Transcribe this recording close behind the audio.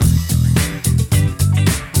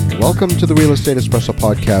Welcome to the Real Estate Espresso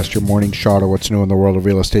Podcast, your morning shot of what's new in the world of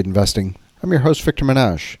real estate investing. I'm your host, Victor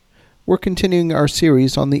Menashe. We're continuing our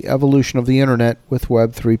series on the evolution of the internet with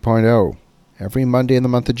Web 3.0. Every Monday in the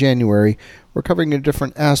month of January, we're covering a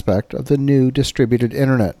different aspect of the new distributed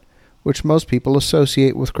internet, which most people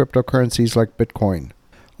associate with cryptocurrencies like Bitcoin.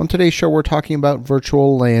 On today's show, we're talking about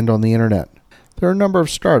virtual land on the internet. There are a number of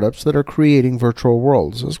startups that are creating virtual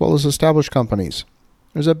worlds, as well as established companies.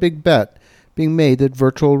 There's a big bet being made that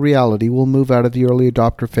virtual reality will move out of the early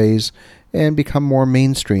adopter phase and become more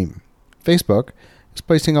mainstream. Facebook is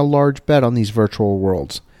placing a large bet on these virtual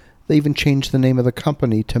worlds. They even changed the name of the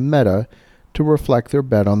company to Meta to reflect their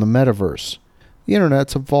bet on the metaverse. The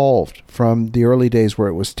internet's evolved from the early days where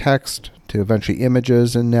it was text to eventually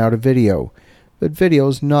images and now to video. But video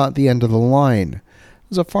is not the end of the line.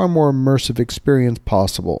 There's a far more immersive experience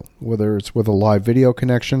possible, whether it's with a live video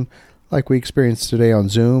connection like we experienced today on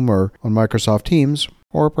Zoom or on Microsoft Teams,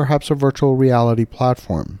 or perhaps a virtual reality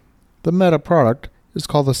platform. The Meta product is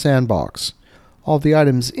called the Sandbox. All the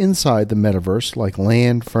items inside the metaverse, like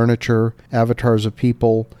land, furniture, avatars of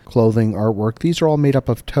people, clothing, artwork, these are all made up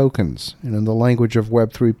of tokens. And in the language of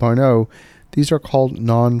Web 3.0, these are called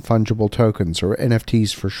non-fungible tokens, or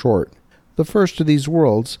NFTs for short. The first of these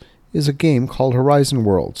worlds is a game called Horizon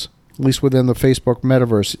Worlds, at least within the Facebook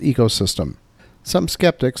metaverse ecosystem. Some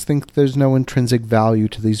skeptics think there's no intrinsic value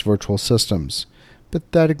to these virtual systems,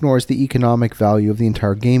 but that ignores the economic value of the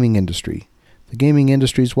entire gaming industry. The gaming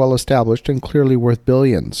industry is well established and clearly worth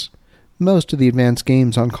billions. Most of the advanced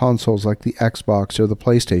games on consoles like the Xbox or the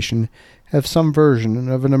PlayStation have some version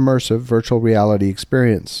of an immersive virtual reality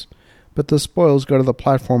experience, but the spoils go to the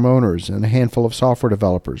platform owners and a handful of software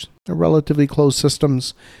developers. They're relatively closed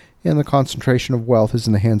systems, and the concentration of wealth is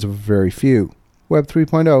in the hands of very few. Web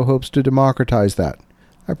 3.0 hopes to democratize that.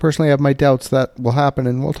 I personally have my doubts that will happen,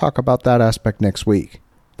 and we'll talk about that aspect next week.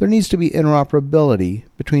 There needs to be interoperability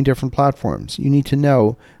between different platforms. You need to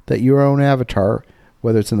know that your own avatar,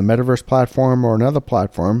 whether it's in the metaverse platform or another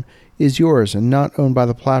platform, is yours and not owned by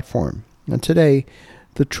the platform. And today,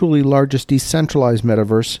 the truly largest decentralized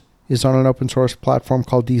metaverse is on an open source platform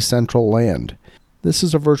called Decentraland. This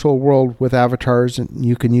is a virtual world with avatars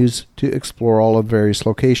you can use to explore all of various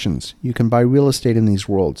locations. You can buy real estate in these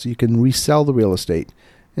worlds. You can resell the real estate.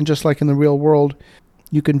 And just like in the real world,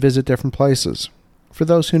 you can visit different places. For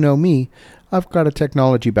those who know me, I've got a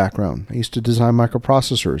technology background. I used to design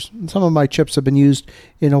microprocessors, and some of my chips have been used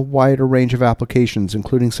in a wider range of applications,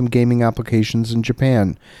 including some gaming applications in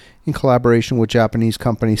Japan, in collaboration with Japanese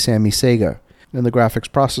company Sammy Sega and the graphics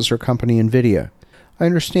processor company NVIDIA. I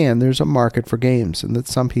understand there's a market for games and that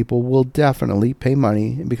some people will definitely pay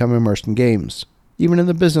money and become immersed in games. Even in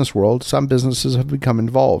the business world, some businesses have become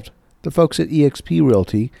involved. The folks at eXp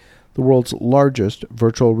Realty, the world's largest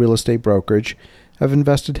virtual real estate brokerage, have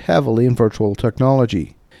invested heavily in virtual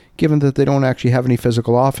technology, given that they don't actually have any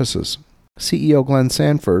physical offices. CEO Glenn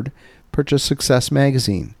Sanford purchased Success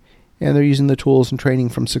Magazine, and they're using the tools and training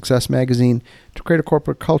from Success Magazine to create a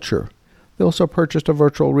corporate culture. They also purchased a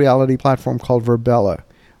virtual reality platform called Virbela,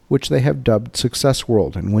 which they have dubbed Success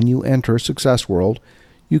World. And when you enter Success World,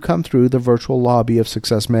 you come through the virtual lobby of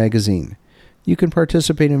Success Magazine. You can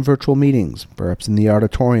participate in virtual meetings, perhaps in the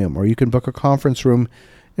auditorium, or you can book a conference room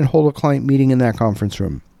and hold a client meeting in that conference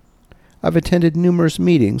room. I've attended numerous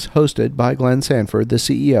meetings hosted by Glenn Sanford, the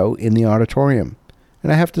CEO, in the auditorium.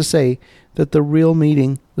 And I have to say that the real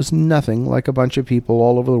meeting was nothing like a bunch of people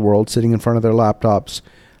all over the world sitting in front of their laptops,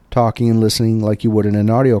 talking and listening like you would in an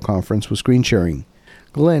audio conference with screen sharing.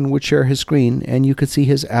 Glenn would share his screen, and you could see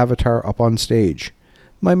his avatar up on stage.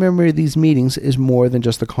 My memory of these meetings is more than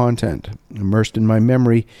just the content. Immersed in my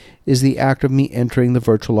memory is the act of me entering the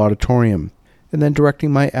virtual auditorium, and then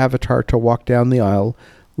directing my avatar to walk down the aisle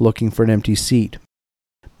looking for an empty seat.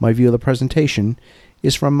 My view of the presentation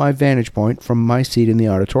is from my vantage point from my seat in the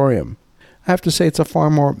auditorium. I have to say it's a far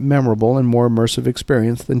more memorable and more immersive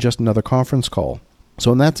experience than just another conference call.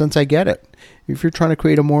 So in that sense, I get it. If you're trying to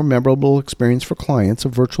create a more memorable experience for clients, a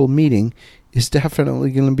virtual meeting is definitely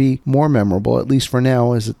going to be more memorable, at least for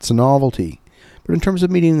now, as it's a novelty. But in terms of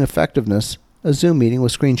meeting effectiveness, a Zoom meeting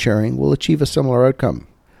with screen sharing will achieve a similar outcome.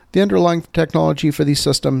 The underlying technology for these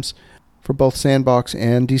systems, for both Sandbox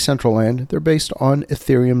and Decentraland, they're based on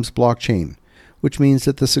Ethereum's blockchain, which means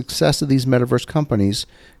that the success of these metaverse companies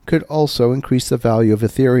could also increase the value of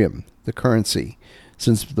Ethereum, the currency,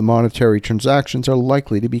 since the monetary transactions are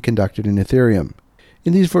likely to be conducted in Ethereum.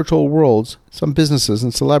 In these virtual worlds, some businesses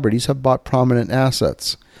and celebrities have bought prominent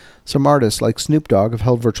assets. Some artists like Snoop Dogg have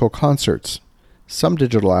held virtual concerts. Some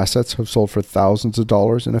digital assets have sold for thousands of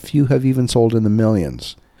dollars, and a few have even sold in the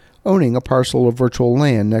millions. Owning a parcel of virtual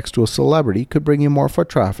land next to a celebrity could bring you more foot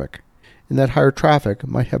traffic, and that higher traffic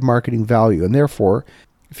might have marketing value, and therefore,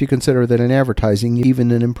 if you consider that in advertising,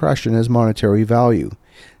 even an impression has monetary value.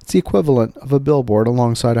 It's the equivalent of a billboard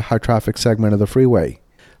alongside a high-traffic segment of the freeway.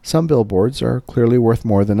 Some billboards are clearly worth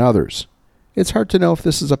more than others. It's hard to know if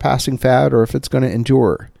this is a passing fad or if it's going to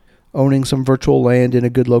endure. Owning some virtual land in a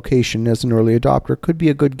good location as an early adopter could be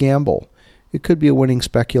a good gamble. It could be a winning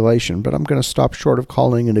speculation, but I'm going to stop short of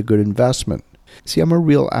calling it a good investment. See, I'm a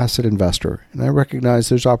real asset investor, and I recognize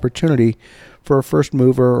there's opportunity for a first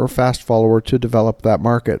mover or fast follower to develop that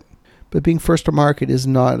market. But being first to market is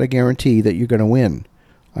not a guarantee that you're going to win.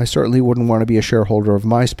 I certainly wouldn't want to be a shareholder of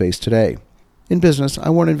MySpace today. In business, I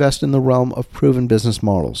want to invest in the realm of proven business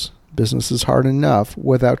models. Business is hard enough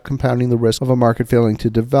without compounding the risk of a market failing to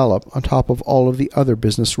develop on top of all of the other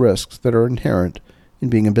business risks that are inherent in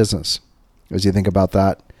being in business. As you think about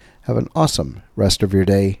that, have an awesome rest of your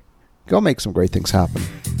day. Go make some great things happen.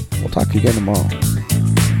 We'll talk to you again tomorrow.